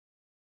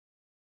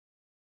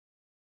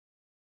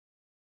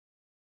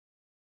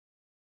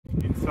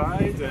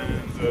inside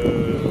and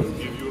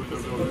give you a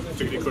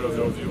technical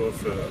overview of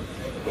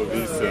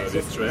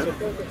this trend.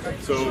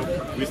 So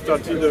we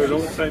started a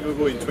long time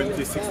ago in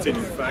 2016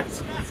 in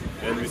fact,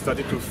 and we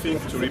started to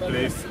think to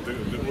replace the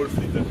old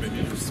fleet that maybe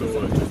you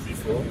saw just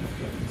before.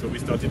 So we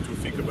started to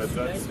think about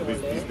that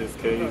with business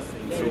case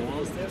and so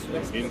on.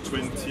 In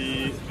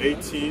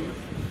 2018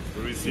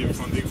 we received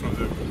funding from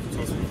the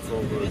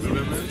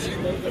government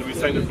and we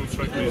signed a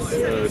contract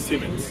with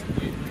Siemens.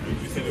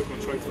 We signed a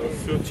contract for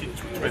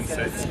 32 train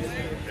sets,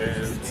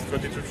 and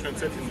 32 train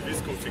sets in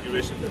this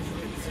configuration that you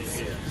can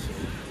see here.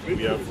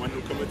 We have one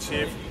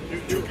locomotive,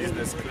 2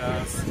 business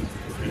class,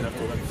 and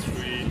after that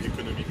 3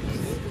 economy class.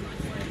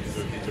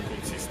 The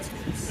consist.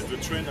 And the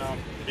trains are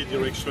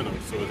bidirectional,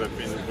 so that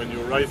means when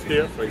you arrive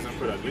here, for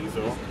example at Windsor,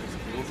 you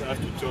don't have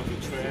to turn the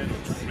train or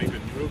to bring a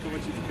new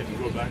locomotive. You can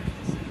go back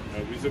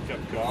with a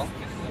cab car.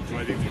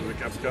 Driving with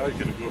the cab car, you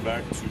can go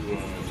back to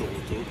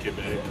Toronto,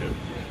 Quebec, and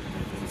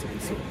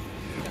so on.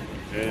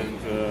 And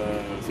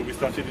so we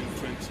started in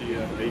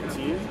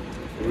 2018.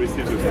 We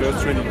received the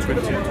first train in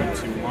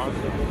 2021.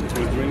 It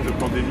was during the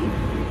pandemic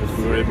that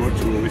we were able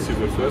to receive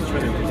the first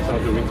train and to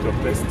start the winter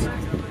test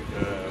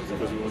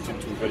because we wanted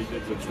to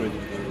validate the train in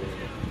the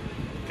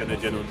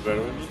Canadian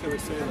environment, I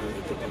would say,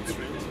 the top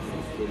train.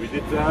 So we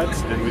did that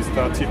and we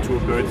started to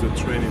operate the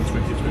train in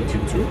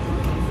 2022.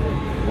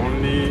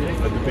 Only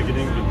at the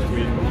beginning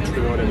between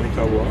Montreal and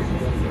Ottawa.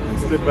 And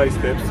step by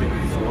step,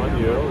 since 1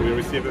 year, we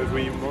receive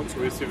every month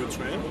we receive a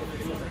train,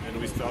 and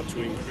we start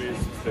to increase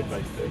step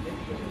by step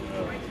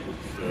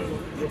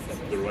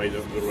the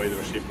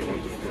ridership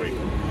around the train.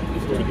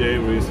 So today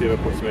we receive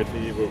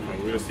approximately,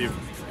 we receive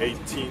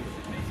 18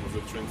 of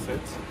the train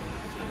sets,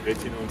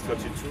 18 on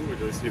 32.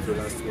 We'll receive the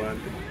last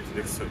one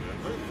next summer.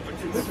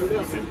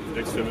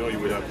 Next summer you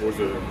will have all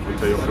the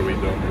entire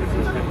corridor with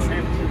the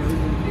train.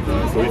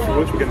 So if you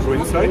want, we can go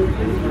inside. We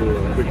will do a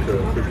quick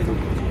tour.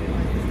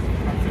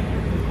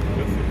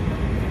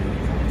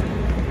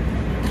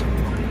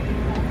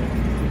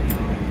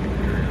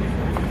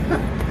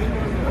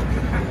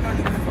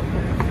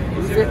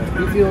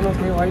 You feel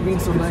okay? Why being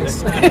so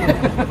nice?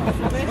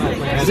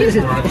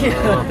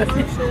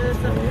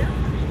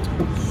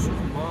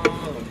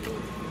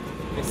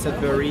 It's a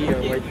very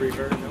white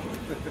river, no?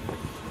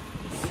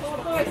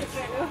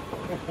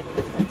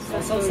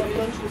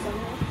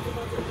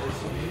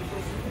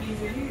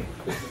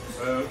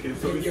 Okay,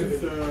 so this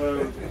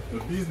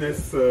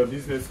is a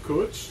business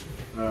coach.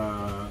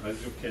 As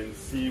you can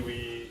see,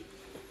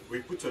 we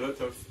put a lot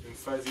of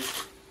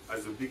emphasis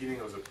at the beginning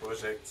of the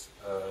project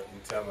in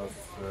terms of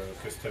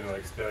customer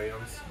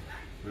experience.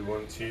 We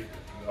wanted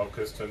our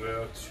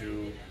customer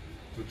to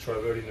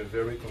travel in a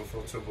very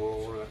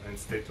comfortable and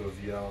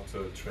state-of-the-art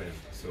train.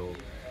 So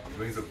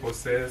during the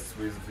process,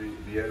 with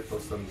the help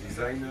of some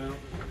designer,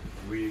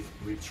 we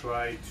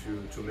try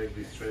to make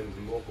this train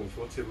the more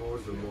comfortable,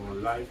 the more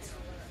light.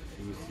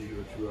 You see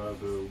that you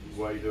have a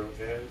wider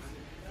head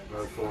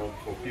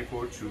for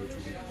people to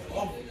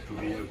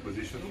be in a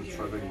position to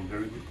travel in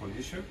very good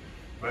condition,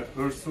 but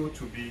also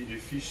to be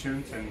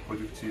efficient and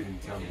productive in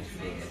terms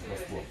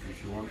of work.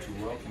 If you want to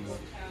work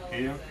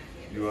here,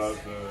 you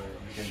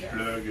can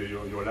plug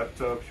your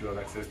laptop, you have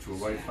access to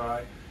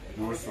Wi-Fi,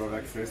 you also have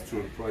access to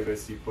a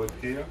privacy pod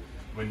here,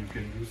 when you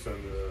can do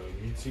some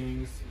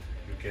meetings,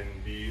 you can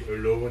be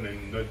alone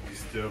and not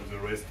disturb the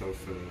rest of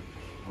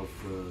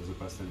the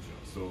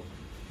passengers. So,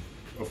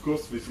 of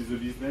course, this is a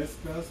business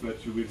class,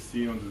 but you will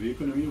see on the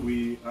economy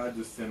we had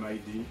the same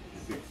idea,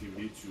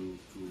 effectively, to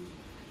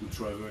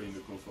travel in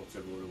a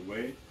comfortable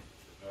way.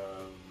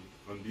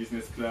 On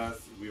business class,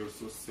 we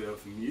also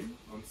serve meal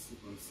on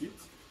seat.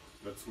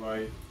 That's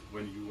why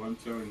when you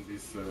enter in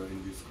this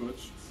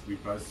coach, we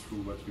pass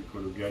through what we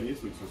call a galley,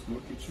 so it's a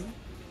small kitchen.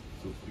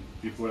 So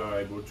people are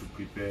able to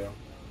prepare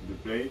the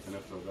plate and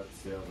after that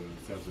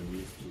serve the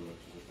meals to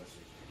the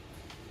passengers.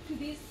 Do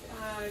these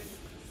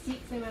seat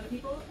the same amount of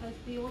people as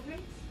the old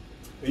trains?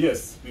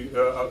 Yes,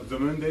 the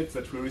mandate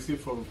that we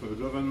received from the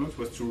government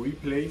was to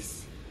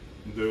replace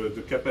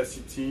the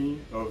capacity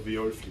of the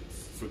old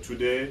fleets. So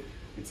today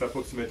it's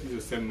approximately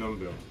the same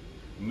number,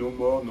 no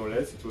more, no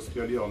less. It was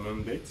clearly our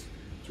mandate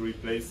to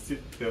replace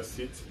seat per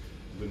seat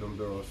the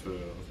number of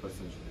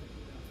passengers.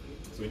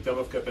 So in terms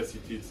of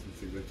capacity, it's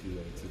exactly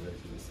the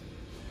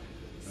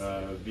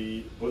same.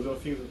 The other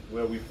thing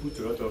where we put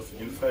a lot of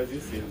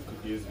emphasis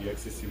is the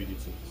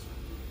accessibility.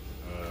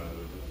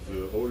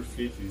 The old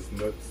fleet is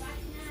not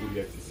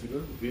fully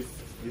accessible. This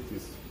fleet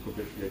is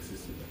completely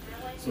accessible.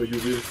 So you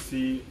will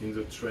see in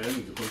the train,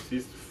 it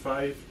consists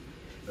 5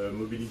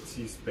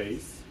 mobility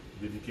space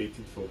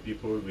dedicated for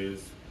people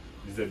with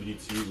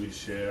disability,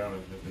 wheelchair,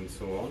 and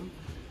so on.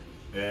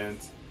 And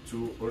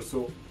to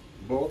also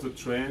board the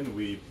train,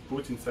 we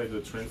put inside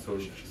the train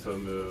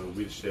some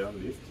wheelchair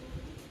lift.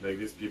 Like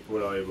this,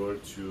 people are able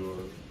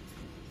to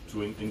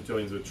enter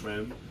in the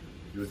train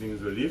using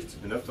the lift,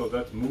 and after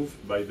that move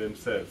by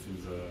themselves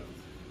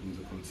in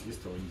the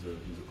consist or in the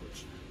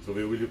coach. So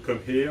they will come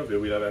here, they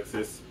will have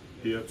access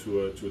here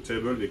to a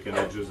table. They can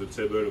adjust the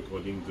table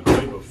according to the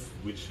type of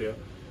wheelchair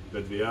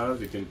that they have.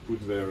 They can put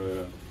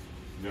their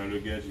their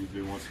luggage if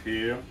they want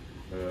here.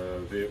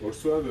 They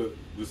also have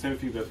the same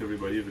thing that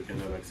everybody, they can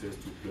have access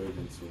to plug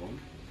and so on.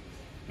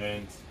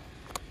 And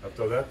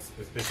after that,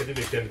 especially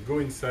they can go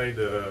inside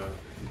a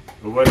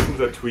washroom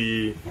that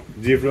we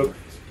developed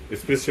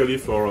especially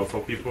for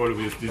people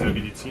with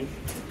disability.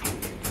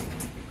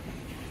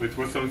 It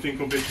was something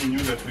completely new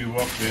that we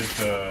worked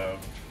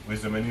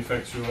with the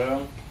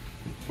manufacturer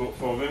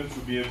for them to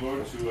be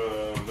able to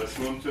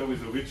enter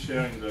with a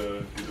wheelchair in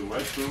the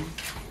washroom,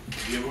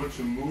 be able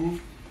to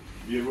move,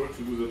 be able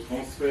to do the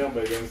transfer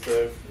by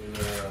themselves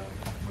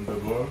on the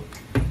ball.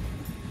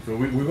 So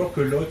we work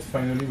a lot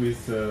finally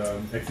with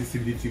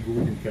accessibility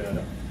group in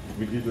Canada.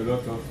 We did a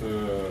lot of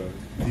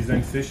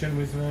design session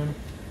with them,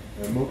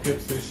 mock-up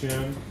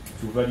session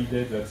to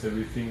validate that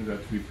everything that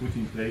we put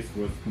in place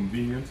was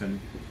convenient and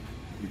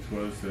it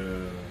was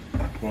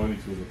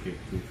okay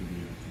to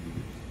be.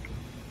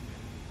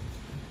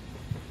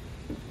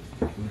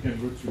 We can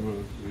go to the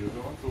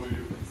other one. So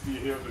you can see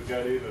here the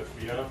galley that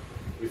we have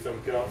with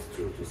some cars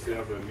to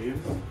serve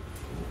meals.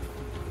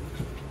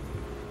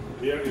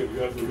 Here you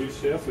have the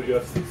wheelchair, so you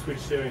have 6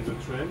 wheelchairs in the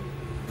train,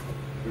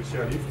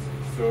 wheelchair lift.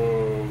 So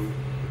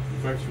in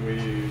fact we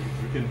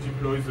can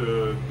deploy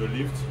the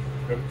lift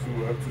up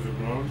to the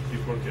ground,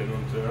 people can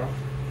enter,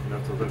 and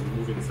after that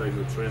move inside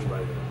the train by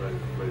the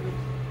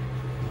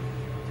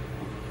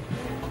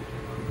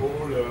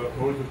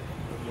all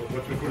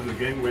what we call the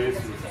gateways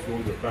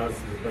through the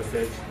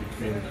passage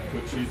between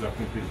coaches are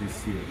completely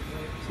sealed.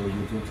 So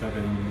you don't have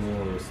any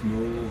more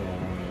snow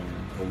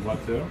or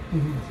water,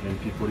 and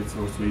it's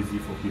also easy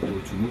for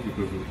people to move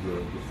because of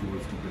the floor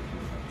is completely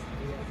flat.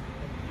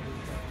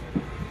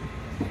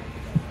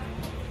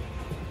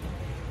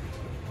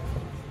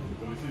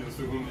 So this is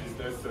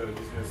the second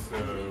business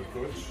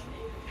coach.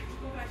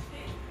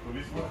 So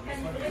this one is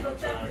not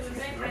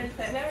accessible.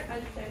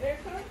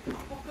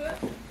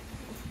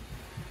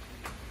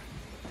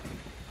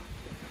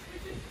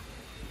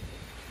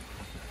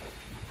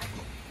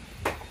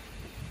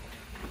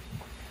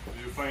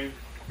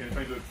 You can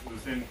find the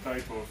same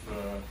type of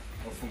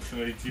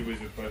functionality with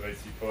the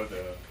privacy pod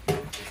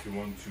if you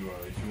want to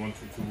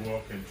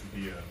work and to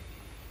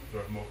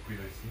have more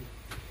privacy.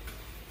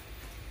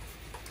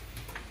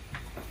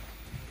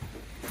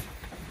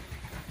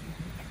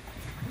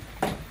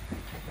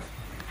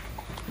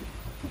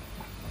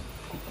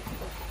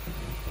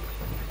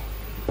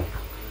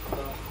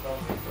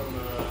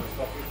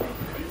 Starting from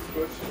this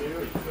coach here,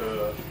 it's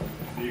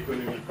the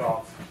economy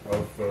part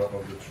of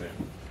the train.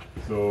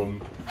 So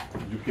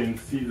you can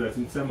see that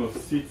in terms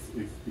of seats,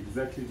 it's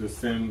exactly the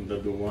same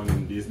that the one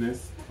in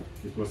business.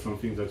 It was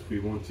something that we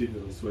wanted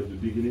also at the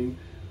beginning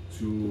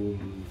to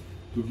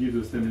give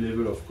the same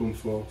level of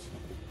comfort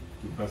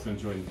to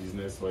passenger in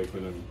business or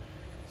economy.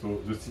 So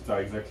the seats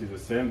are exactly the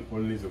same,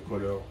 only the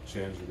color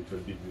changed a little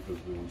bit because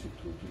we wanted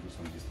to do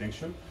some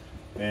distinction.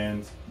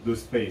 And the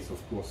space,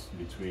 of course,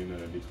 between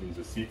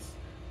the seats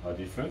are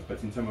different,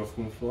 but in terms of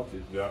comfort,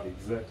 they are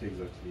exactly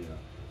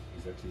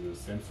the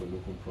same, so no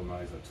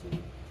compromise at all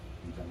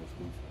in terms of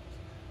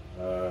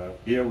comfort.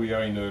 Here we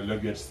are in a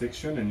luggage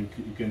section, and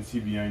you can see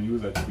behind you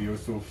that we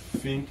also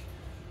think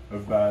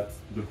about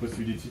the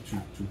possibility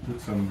to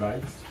put some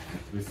bikes.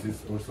 This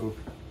is also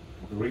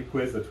a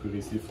request that we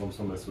received from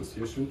some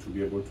association to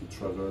be able to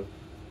travel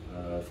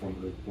from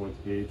a point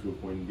A to a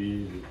point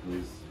B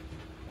with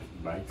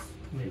bikes,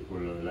 people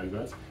like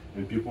that.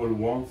 And people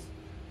want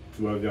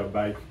to have their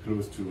bike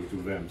close to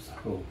them,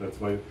 so that's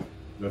why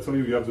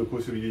we have the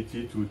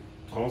possibility to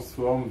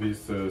transform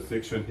this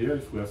section here,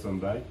 if we have some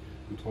bike,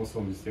 to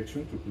transform this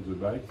section to put the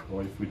bike,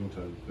 or if we don't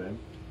have them,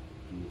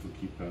 to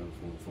keep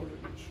for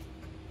luggage.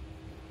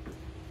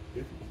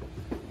 Okay.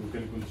 We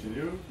can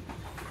continue.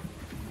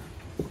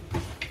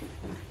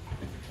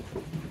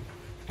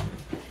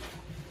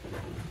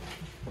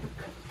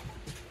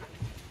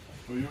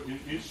 So in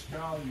each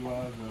car you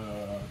have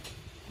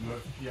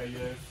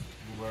PIS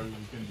where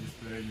you can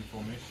display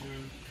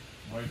information,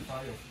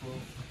 Wi-Fi of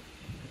course.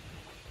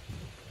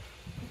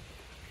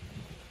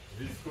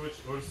 This coach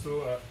also,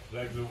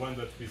 like the one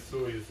that we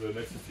saw, is an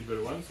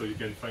accessible one, so you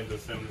can find the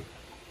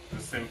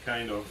same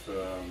kind of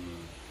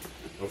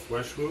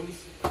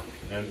washrooms,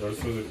 and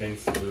also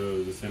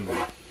the same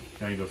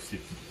kind of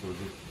seat. So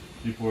the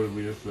people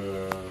with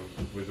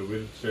a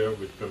wheelchair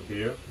will come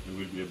here, you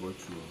will be able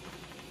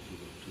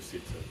to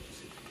sit.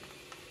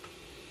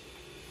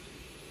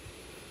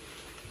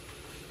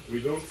 We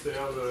don't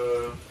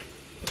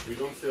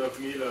serve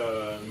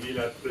meal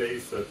at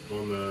place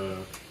on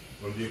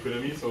the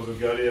economy, so the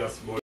galley are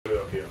smaller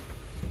here.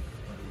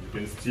 You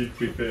can still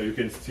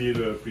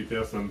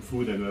prepare some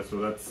food and after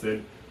that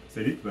sell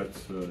it, but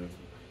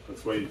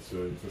that's why it's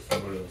a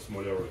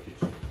smaller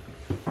kitchen.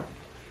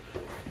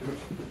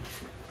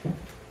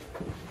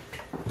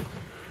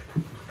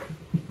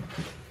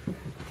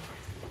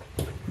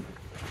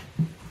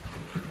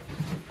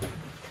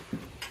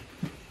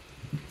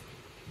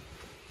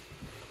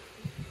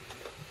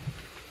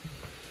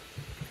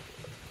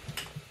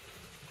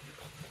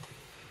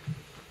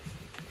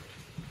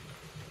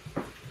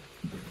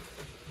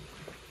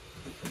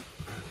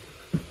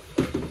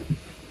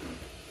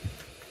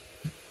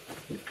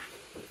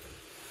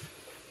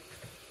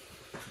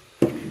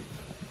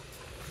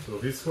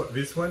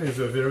 this one is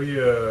a very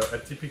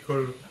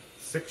atypical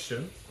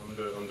section on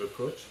the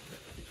coach.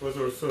 It was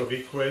also a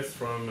request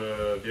from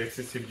the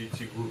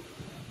accessibility group.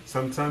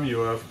 Sometimes you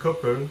have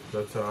couples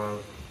that are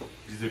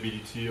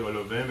disability, all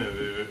of them,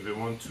 and they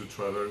want to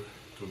travel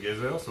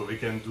together, so they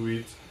can do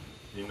it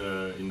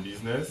in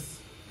business,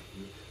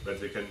 but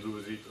they can do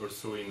it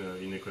also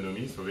in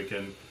economy, so they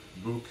can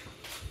book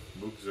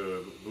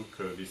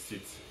the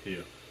seats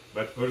here.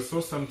 But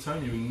also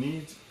sometimes you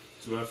need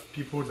to have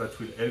people that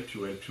will help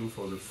you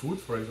for the food,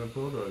 for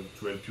example, or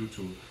to help you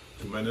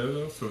to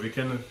maneuver. So they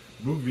can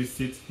book this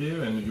seat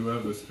here, and you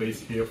have a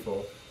space here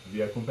for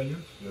the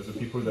accompagnant. There's the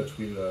people that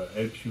will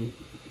help you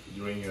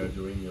during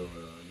your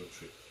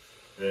trip.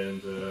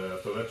 And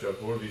after that, you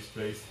have all this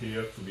place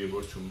here to be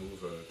able to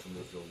move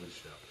your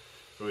wheelchair.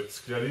 So it's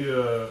clearly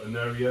an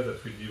area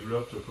that we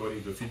developed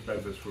according to the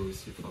feedback that we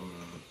received from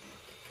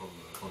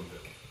them.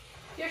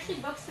 Do you actually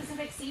book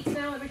specific seats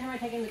now? Every time I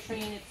take in the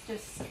train, it's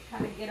just how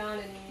to get on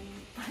and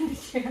find a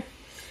chair.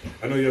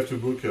 I know you have to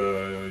book.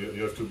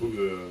 You have to book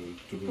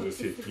the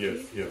seat.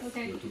 Yes.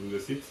 Okay. You have to book the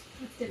seat.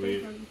 It's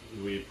different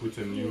We put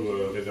a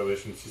new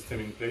reservation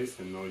system in place,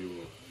 and now you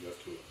have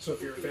to. So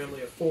if you're a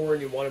family of 4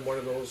 and you wanted one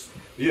of those,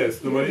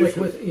 Yes, normally. like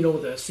with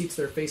the seats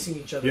that are facing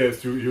each other.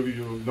 Yes, you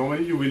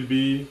normally you will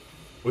be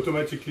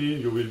automatically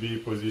you will be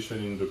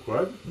positioned in the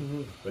quad,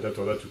 but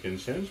after that you can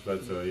change.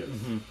 But yes,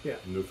 Yeah.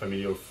 in a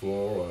family of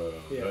 4.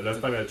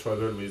 Last time I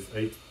traveled with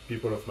 8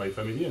 people of my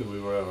family, and we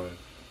were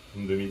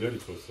in the middle.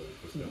 It was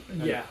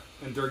perfect. Yeah.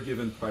 And they're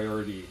given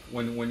priority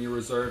when you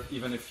reserve.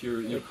 Even if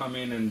you come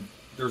in and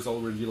there's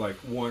already like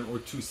 1 or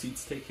 2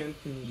 seats taken,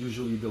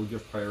 usually they'll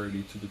give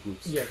priority to the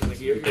groups. Yeah, like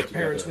your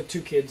parents with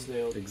 2 kids,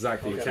 they'll.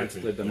 Exactly, you can't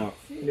split them up.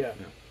 Yeah.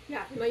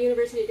 Yeah, in my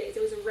university days,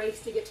 it was a race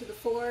to get to the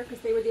 4 because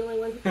they were the only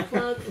ones with the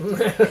plug.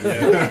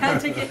 You had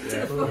to get to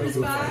the 4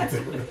 spot.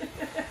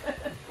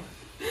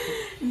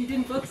 And you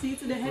didn't book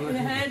seats in the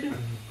head.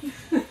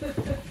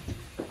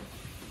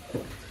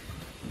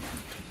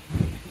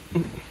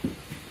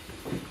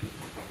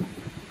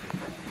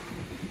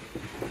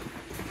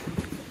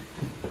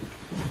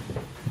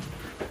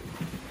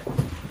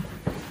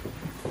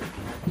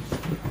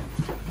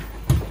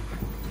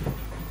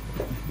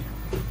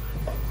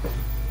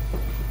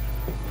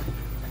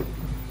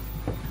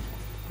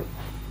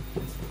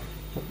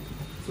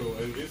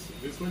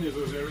 This one is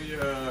a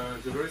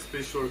very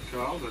special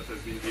car that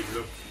has been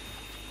developed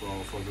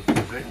for the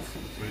project.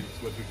 So it's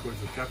what we call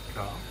the cab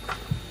car.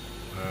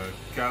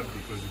 Cab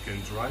because you can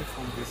drive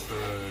from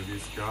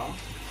this car.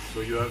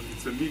 So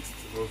it's a mix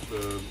of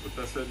the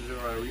passenger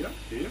area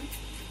here,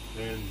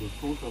 and the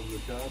front of the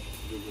cab,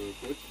 the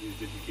coach is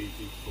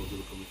dedicated for the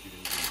locomotive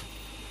engine.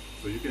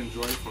 So you can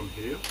drive from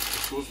here.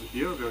 Of course,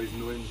 here there is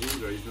no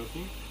engine, there is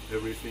nothing.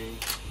 Everything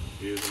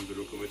is on the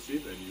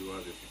locomotive, and you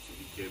have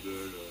effectively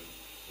cable,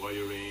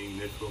 wiring,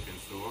 network, and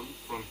so on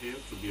from here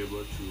to be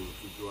able to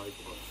drive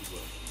or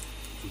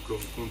to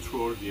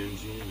control the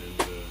engine and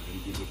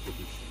do the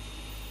production.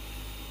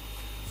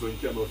 So in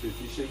terms of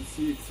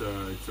efficiency, it's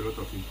a lot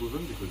of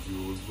improvement because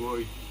you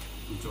avoid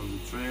to turn the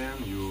train,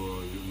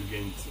 you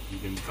gain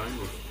time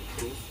of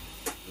course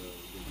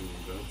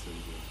doing that,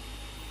 and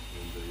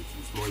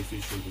it's more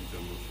efficient in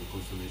terms of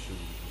consumption.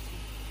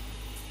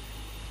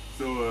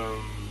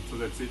 So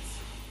that's it.